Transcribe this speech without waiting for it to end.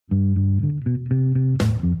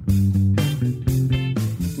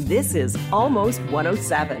This is Almost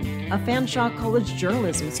 107, a Fanshawe College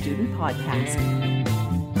journalism student podcast.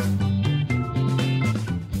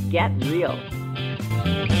 Get real.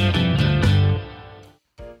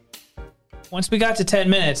 Once we got to 10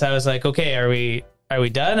 minutes, I was like, okay, are we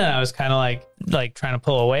done? And I was kind of like trying to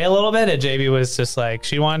pull away a little bit. And JB was just like,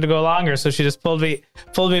 she wanted to go longer. So she just pulled me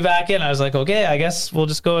back in. I was like, okay, I guess we'll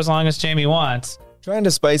just go as long as Jamie wants. Trying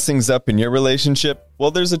to spice things up in your relationship?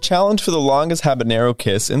 Well, there's a challenge for the longest habanero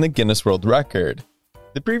kiss in the Guinness World Record.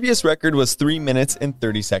 The previous record was 3 minutes and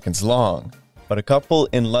 30 seconds long, but a couple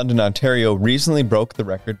in London, Ontario recently broke the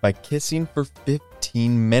record by kissing for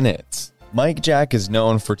 15 minutes. Mike Jack is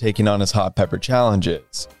known for taking on his hot pepper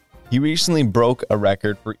challenges. He recently broke a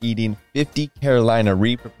record for eating 50 Carolina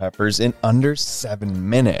Reaper peppers in under 7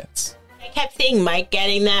 minutes. I kept seeing Mike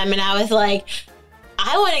getting them, and I was like,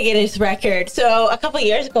 I want to get his record. So a couple of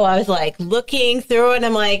years ago, I was like looking through it, and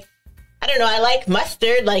I'm like, I don't know, I like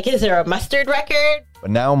mustard. Like, is there a mustard record? But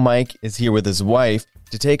now Mike is here with his wife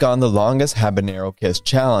to take on the longest habanero kiss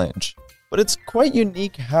challenge. But it's quite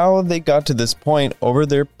unique how they got to this point over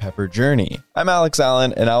their pepper journey. I'm Alex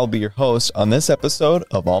Allen, and I'll be your host on this episode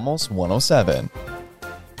of Almost 107.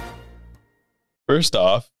 First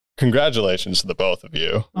off, congratulations to the both of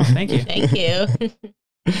you. Oh, thank you. Thank you.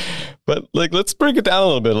 But let's break it down a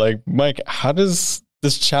little bit. Like, Mike, how does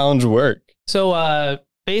this challenge work? So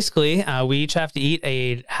basically, we each have to eat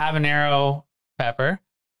a habanero pepper.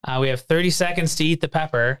 We have 30 seconds to eat the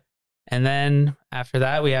pepper. And then after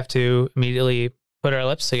that, we have to immediately put our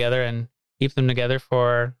lips together and keep them together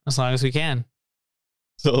for as long as we can.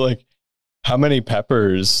 So, how many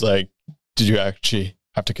peppers, did you actually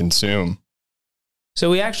have to consume? So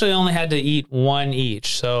we actually only had to eat one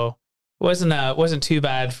each. So it wasn't too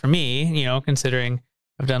bad for me, considering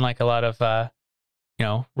I've done a lot of,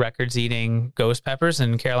 records eating ghost peppers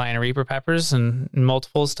and Carolina Reaper peppers and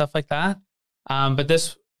multiples, stuff like that. But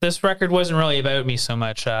this record wasn't really about me so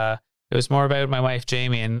much. It was more about my wife,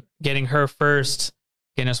 Jamie, and getting her first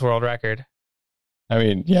Guinness World Record. I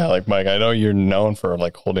mean, yeah, Mike, I know you're known for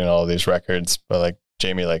holding all of these records, but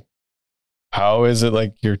Jamie, how is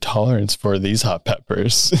it your tolerance for these hot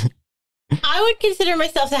peppers? I would consider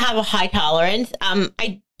myself to have a high tolerance.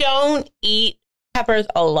 I don't eat peppers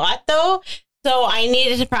a lot though, so I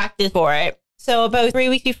needed to practice for it. So about 3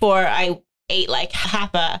 weeks before, I ate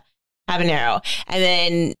half a habanero, and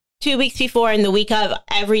then 2 weeks before and the week of,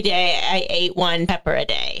 every day I ate one pepper a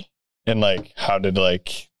day. And how did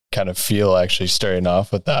kind of feel actually starting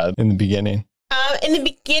off with that in the beginning? In the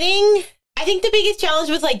beginning, I think the biggest challenge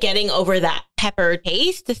was getting over that pepper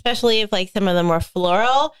taste, especially if some of them were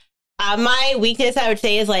floral. My weakness, I would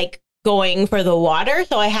say, is going for the water.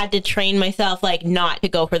 So I had to train myself not to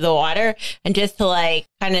go for the water and just to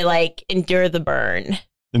kind of endure the burn.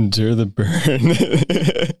 Endure the burn.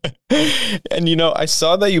 And I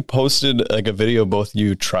saw that you posted a video, both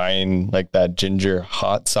you trying that ginger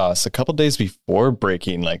hot sauce a couple days before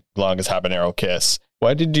breaking longest habanero kiss.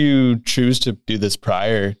 Why did you choose to do this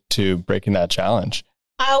prior to breaking that challenge?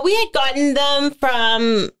 We had gotten them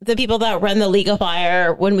from the people that run the League of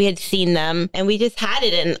Fire when we had seen them, and we just had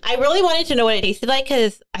it. And I really wanted to know what it tasted like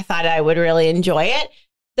because I thought I would really enjoy it.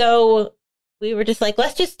 So we were just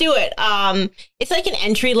let's just do it. It's an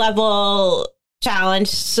entry level challenge,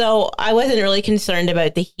 so I wasn't really concerned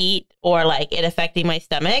about the heat or it affecting my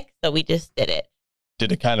stomach. So we just did it.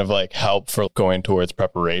 Did it kind of help for going towards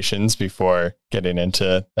preparations before getting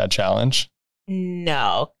into that challenge?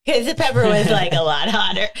 No, because the pepper was a lot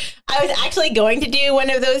hotter. I was actually going to do one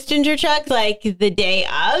of those ginger chugs the day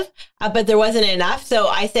of, but there wasn't enough. So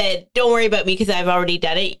I said, don't worry about me because I've already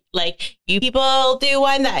done it. You people do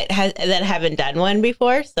one that haven't done one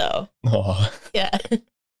before. So, yeah.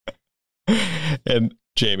 And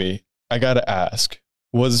Jamie, I got to ask,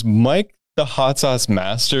 was Mike the hot sauce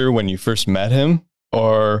master when you first met him?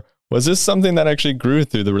 Or was this something that actually grew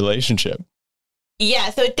through the relationship?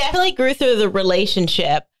 Yeah, so it definitely grew through the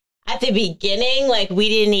relationship. At the beginning, we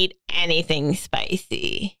didn't eat anything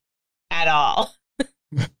spicy at all.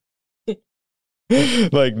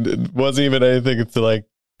 Wasn't even anything to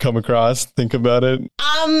come across, think about it?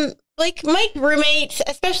 My roommates,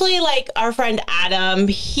 especially our friend Adam,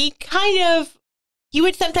 he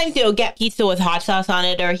would sometimes, get pizza with hot sauce on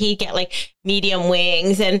it, or he'd get medium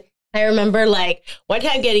wings. And I remember one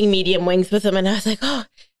time getting medium wings with him, and I was like, oh,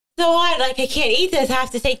 so what? I can't eat this. I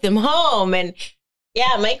have to take them home. And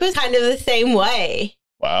yeah, Mike was kind of the same way.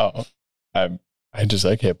 Wow. I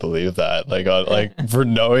can't believe that. For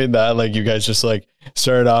knowing that, you guys just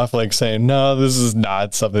started off saying, no, this is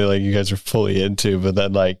not something you guys are fully into. But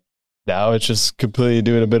then now it's just completely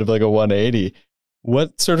doing a bit of a 180.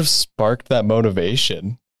 What sort of sparked that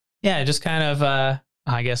motivation? yeah, just kind of,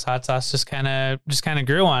 I guess hot sauce just kind of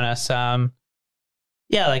grew on us.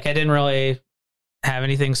 Yeah, like I didn't really have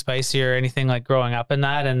anything spicy or anything like growing up in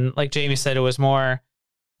that. And like Jamie said, it was more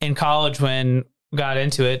in college when got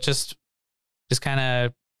into it, just kind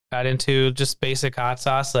of got into just basic hot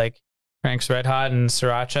sauce, like Frank's Red Hot and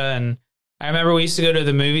Sriracha. And I remember we used to go to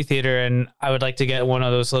the movie theater and I would like to get one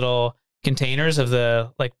of those little containers of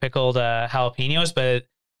the like pickled jalapenos, but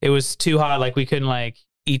it was too hot. Like we couldn't like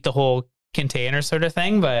eat the whole container sort of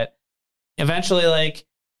thing. But eventually like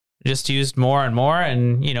just used more and more,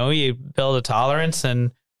 and you build a tolerance.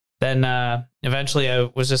 And then eventually I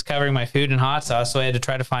was just covering my food in hot sauce, so I had to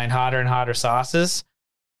try to find hotter and hotter sauces.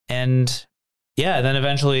 And yeah, then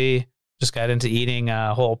eventually just got into eating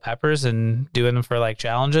whole peppers and doing them for like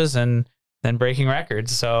challenges and then breaking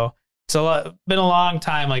records. So it's been a long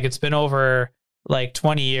time. Like it's been over like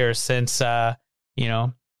 20 years since I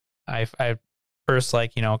first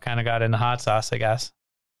kind of got into hot sauce, I guess.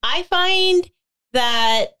 I find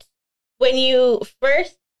that when you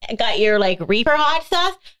first got your like Reaper hot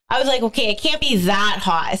sauce, I was like, okay, it can't be that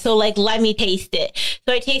hot. So like, let me taste it.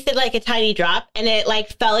 So I tasted like a tiny drop and it like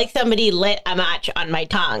felt like somebody lit a match on my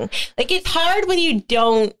tongue. Like it's hard when you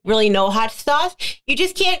don't really know hot sauce. You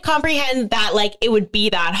just can't comprehend that like it would be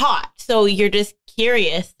that hot. So you're just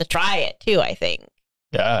curious to try it too, I think.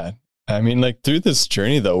 Yeah. I mean, like through this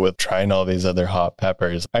journey though, with trying all these other hot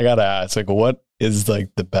peppers, I gotta ask, like, what is like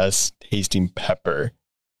the best tasting pepper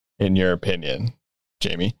in your opinion,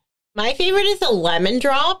 Jamie? My favorite is a lemon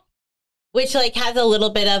drop, which like has a little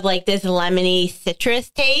bit of like this lemony citrus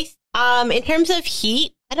taste. In terms of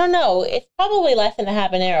heat, I don't know. It's probably less than a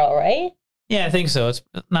habanero, right? Yeah, I think so. It's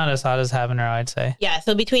not as hot as habanero, I'd say. Yeah,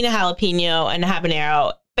 so between a jalapeno and a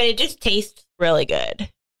habanero, but it just tastes really good.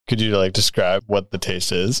 Could you like describe what the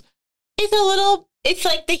taste is? It's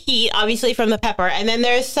like the heat, obviously, from the pepper. And then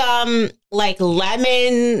there's some like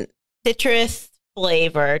lemon citrus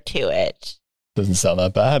flavor to it. Doesn't sound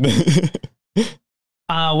that bad.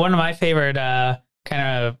 One of my favorite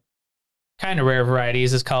kind of rare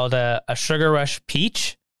varieties is called a Sugar Rush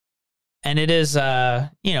Peach. And it is,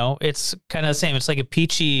 it's kind of the same. It's like a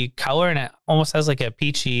peachy color and it almost has like a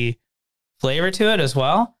peachy flavor to it as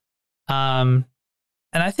well. And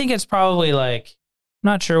I think it's probably like, I'm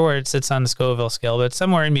not sure where it sits on the Scoville scale, but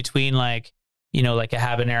somewhere in between like a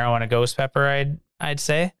habanero and a ghost pepper, I'd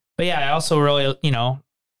say. But yeah, I also really,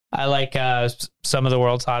 I like some of the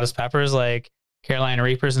world's hottest peppers like Carolina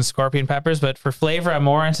Reapers and Scorpion peppers. But for flavor, I'm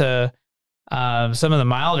more into some of the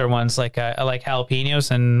milder ones. Like I like jalapenos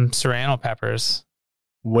and serrano peppers.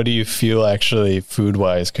 What do you feel actually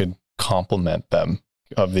food-wise could complement them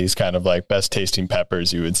of these kind of like best tasting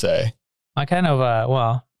peppers, you would say? I kind of,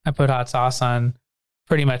 I put hot sauce on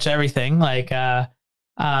pretty much everything. Like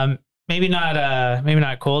maybe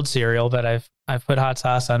not cold cereal, but I've put hot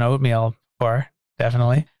sauce on oatmeal before,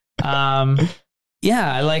 definitely.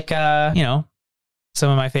 Yeah, I like some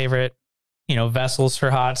of my favorite vessels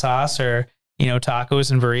for hot sauce, or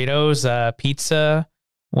tacos and burritos, pizza,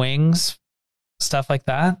 wings, stuff like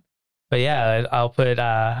that. But yeah, I'll put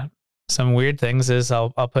some weird things is I'll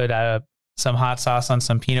put some hot sauce on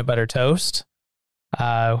some peanut butter toast,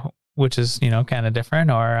 which is kind of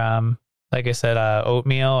different, or like I said,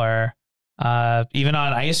 oatmeal, or even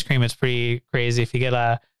on ice cream. It's pretty crazy if you get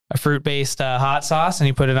a fruit-based hot sauce and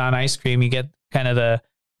you put it on ice cream, you get kind of the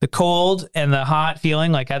cold and the hot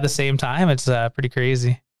feeling like at the same time. It's pretty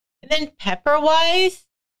crazy. And then pepper-wise,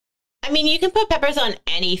 I mean, you can put peppers on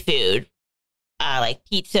any food. Like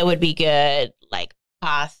pizza would be good, like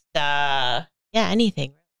pasta, yeah,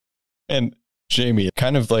 anything. And Jamie,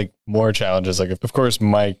 kind of like more challenges. Like, of course,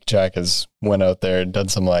 Mike Jack has went out there and done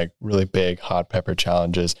some like really big hot pepper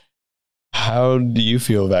challenges. How do you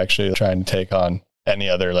feel of actually trying to take on any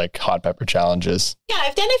other like hot pepper challenges? Yeah,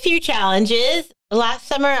 I've done a few challenges. Last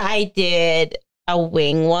summer, I did a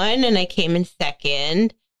wing one and I came in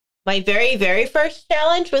second. My very, very first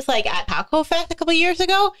challenge was like at Taco Fest a couple years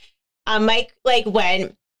ago. Mike like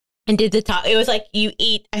went and did the taco. It was like you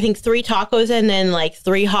eat, I think, 3 tacos and then like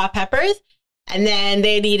 3 hot peppers. And then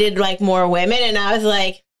they needed like more women. And I was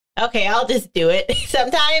like, okay, I'll just do it.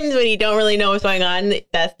 Sometimes when you don't really know what's going on,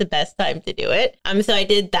 that's the best time to do it. So I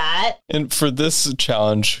did that. And for this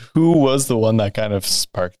challenge, who was the one that kind of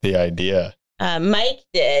sparked the idea? Mike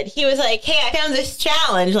did. He was like, hey, I found this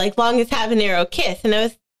challenge, like longest habanero kiss. And I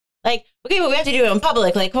was like, okay, but we have to do it in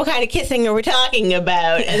public. Like, what kind of kissing are we talking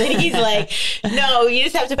about? And then he's like, no, you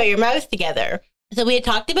just have to put your mouths together. So we had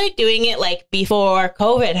talked about doing it like before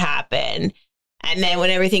COVID happened. And then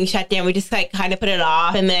when everything shut down, we just like kind of put it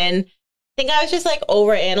off. And then I think I was just like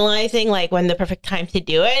over analyzing like when the perfect time to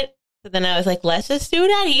do it. So then I was like, let's just do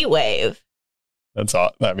that heat wave. That's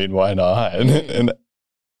all. I mean, why not? And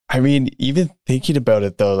I mean, even thinking about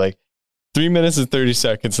it though, like 3 minutes and 30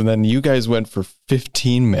 seconds, and then you guys went for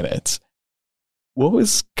 15 minutes. What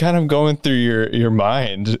was kind of going through your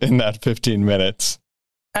mind in that 15 minutes?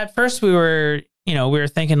 At first we were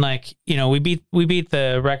thinking like, we beat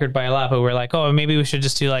the record by a lot, but we're like, oh, maybe we should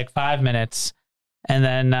just do like 5 minutes. And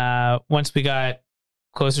then once we got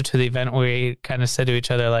closer to the event, we kind of said to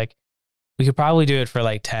each other, like, we could probably do it for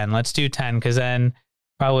like 10. Let's do 10, because then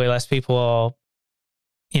probably less people,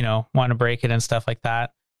 want to break it and stuff like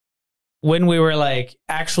that. When we were like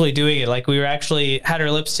actually doing it, like we were actually had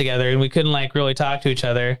our lips together and we couldn't like really talk to each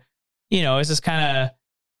other, it was just kind of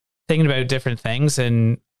thinking about different things.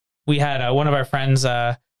 And we had one of our friends,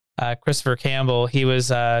 Christopher Campbell, he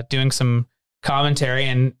was doing some commentary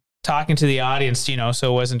and talking to the audience,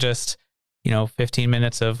 so it wasn't just, 15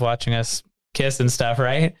 minutes of watching us kiss and stuff,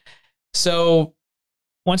 right? So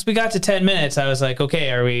once we got to 10 minutes, I was like,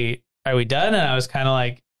 okay, are we done? And I was kind of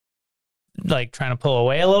like trying to pull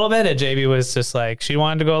away a little bit, and JB was just like, she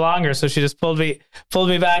wanted to go longer, so she just pulled me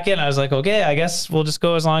back in. I was like, okay, I guess we'll just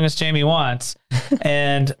go as long as Jamie wants.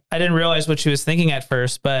 And I didn't realize what she was thinking at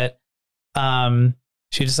first, but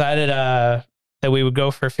she decided that we would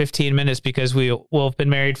go for 15 minutes because we'll have been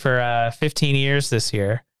married for 15 years this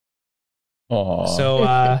year. Aww.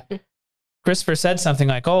 So Christopher said something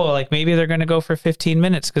like, oh, like maybe they're going to go for 15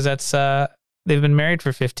 minutes because that's they've been married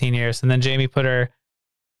for 15 years. And then Jamie put her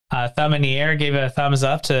thumb in the air, gave it a thumbs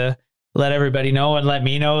up to let everybody know and let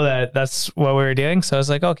me know that that's what we were doing. So I was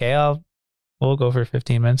like, okay, we'll go for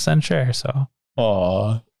 15 minutes then, sure. So,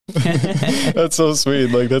 aw, that's so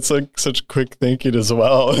sweet. Like that's like such quick thinking as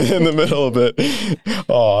well in the middle of it.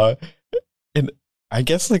 Aw, and I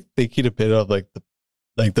guess like thinking a bit of like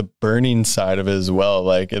the burning side of it as well.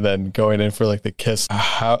 Like, and then going in for like the kiss.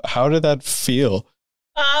 How did that feel?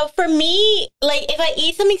 For me, like if I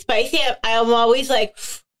eat something spicy, I'm always like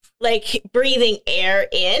breathing air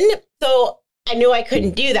in. So I knew I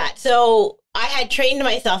couldn't do that. So I had trained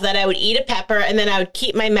myself that I would eat a pepper and then I would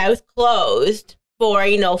keep my mouth closed for,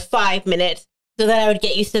 5 minutes so that I would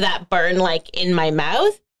get used to that burn like in my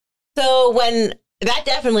mouth. So when that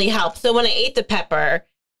definitely helped. So when I ate the pepper,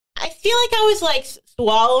 I feel like I was like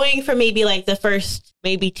swallowing for maybe like the first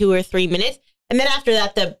maybe 2 or 3 minutes. And then after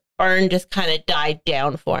that, the burn just kind of died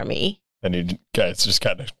down for me. And you guys just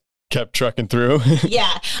kind of kept trucking through.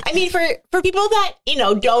 Yeah. I mean, for people that,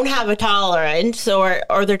 don't have a tolerance or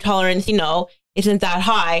their tolerance, isn't that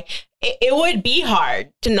high, it would be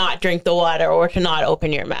hard to not drink the water or to not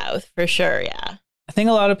open your mouth for sure. Yeah. I think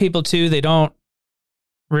a lot of people too, they don't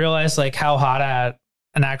realize like how hot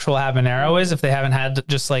an actual habanero is if they haven't had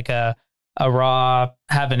just like a raw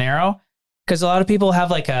habanero. Because a lot of people have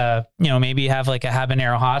like maybe have like a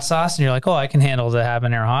habanero hot sauce and you're like, oh, I can handle the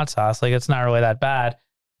habanero hot sauce. Like it's not really that bad.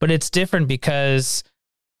 But it's different because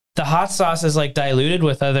the hot sauce is like diluted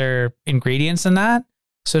with other ingredients in that.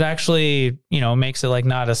 So it actually, makes it like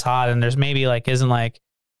not as hot. And there's maybe like isn't like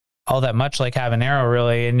all that much like habanero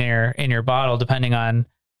really in your bottle, depending on,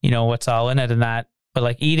 what's all in it and that. But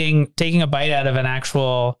like taking a bite out of an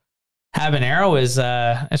actual habanero is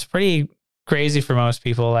it's pretty crazy for most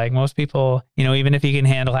people. Like most people, even if you can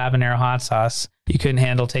handle habanero hot sauce, you couldn't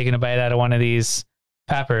handle taking a bite out of one of these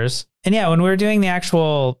peppers. And yeah, when we were doing the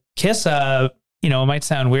actual kiss, it might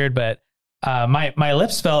sound weird, but my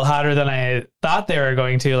lips felt hotter than I thought they were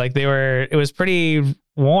going to. Like it was pretty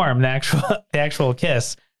warm, the actual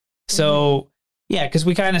kiss. So yeah, because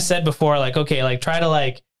we kind of said before, like, okay, like try to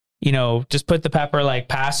like, just put the pepper like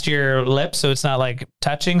past your lips so it's not like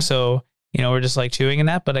touching. So, we're just like chewing in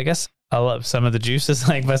that. But I guess I love some of the juices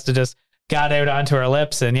like must have just got out onto our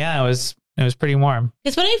lips. And yeah, it was pretty warm.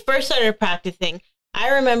 Because when I first started practicing, I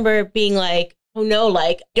remember being like, oh no,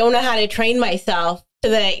 like don't know how to train myself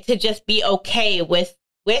to just be okay with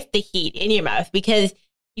the heat in your mouth, because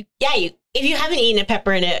if you haven't eaten a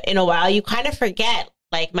pepper in a while, you kind of forget,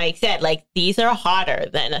 like Mike said, like these are hotter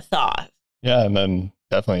than a sauce. Yeah, and then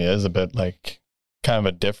definitely is a bit like kind of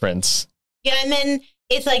a difference. Yeah, and then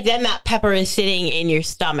it's like then that pepper is sitting in your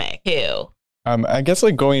stomach too. I guess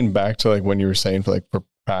like going back to like when you were saying for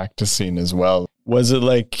practicing as well, was it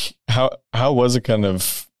like how was it kind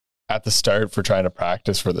of at the start for trying to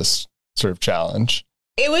practice for this sort of challenge?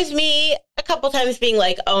 It was me a couple times being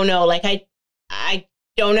like, oh no, like I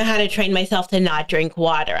don't know how to train myself to not drink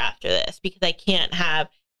water after this because I can't have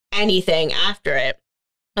anything after it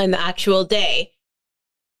on the actual day.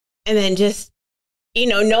 And then just,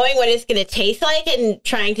 knowing what it's going to taste like and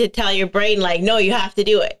trying to tell your brain, like, no, you have to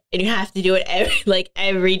do it. And you have to do it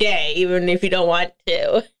every day, even if you don't want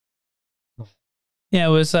to. Yeah,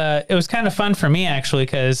 it was kind of fun for me actually,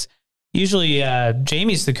 because usually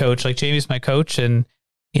Jamie's the coach. Like Jamie's my coach, and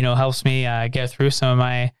helps me get through some of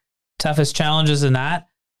my toughest challenges in that.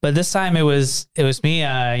 But this time it was me.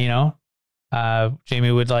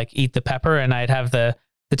 Jamie would like eat the pepper, and I'd have the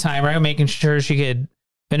timer, making sure she could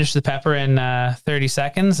finish the pepper in 30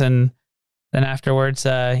 seconds, and then afterwards,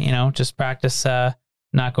 just practice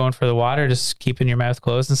not going for the water, just keeping your mouth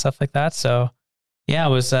closed and stuff like that. So yeah,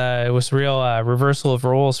 it was real reversal of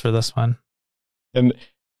roles for this one. And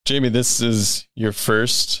Jamie, this is your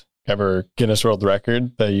first ever Guinness World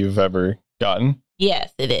Record that you've ever gotten?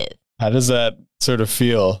 Yes, it is. How does that sort of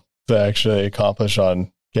feel to actually accomplish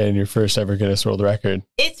on getting your first ever Guinness World Record?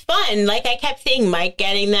 It's fun. Like, I kept seeing Mike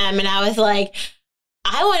getting them, and I was like,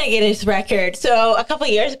 I want to get his record. So a couple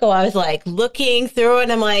of years ago, I was like looking through it,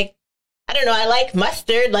 and I'm like, I don't know, I like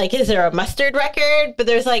mustard. Like, is there a mustard record? But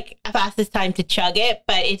there's like a fastest time to chug it,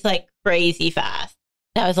 but it's like crazy fast.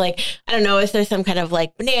 And I was like, I don't know, is there some kind of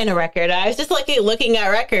like banana record? I was just looking at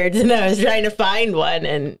records, and I was trying to find one.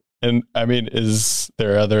 And I mean, is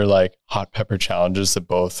there other like hot pepper challenges that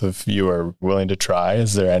both of you are willing to try?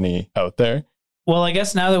 Is there any out there? Well, I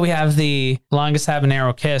guess now that we have the longest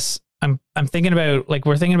habanero kiss, I'm thinking about, like,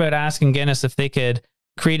 we're thinking about asking Guinness if they could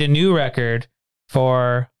create a new record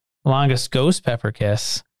for longest ghost pepper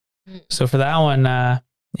kiss. So for that one,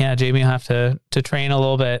 Jamie will have to train a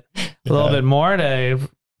little bit more to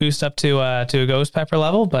boost up to a ghost pepper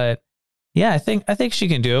level. But yeah, I think she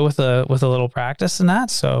can do it with a little practice and that.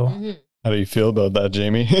 So How do you feel about that,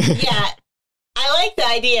 Jamie? Yeah, I like the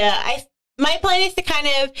idea. My plan is to kind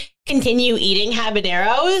of continue eating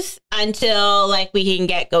habaneros until like we can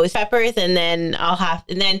get ghost peppers, and then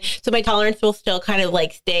so my tolerance will still kind of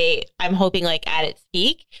like stay, I'm hoping, like at its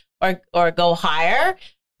peak or go higher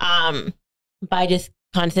by just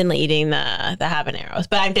constantly eating the habaneros.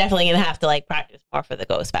 But I'm definitely going to have to like practice more for the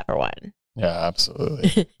ghost pepper one. Yeah,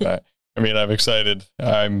 absolutely. I mean, I'm excited.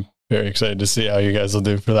 I'm very excited to see how you guys will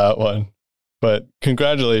do for that one. But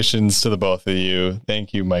congratulations to the both of you.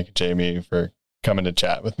 Thank you, Mike and Jamie, for coming to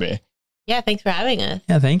chat with me. Yeah, thanks for having us.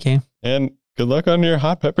 Yeah, thank you. And good luck on your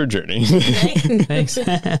hot pepper journey. Thanks.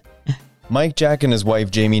 Mike, Jack, and his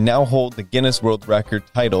wife Jamie now hold the Guinness World Record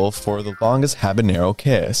title for the longest habanero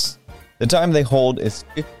kiss. The time they hold is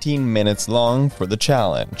 15 minutes long for the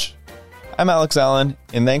challenge. I'm Alex Allen,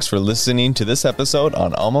 and thanks for listening to this episode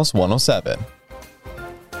on Almost 107.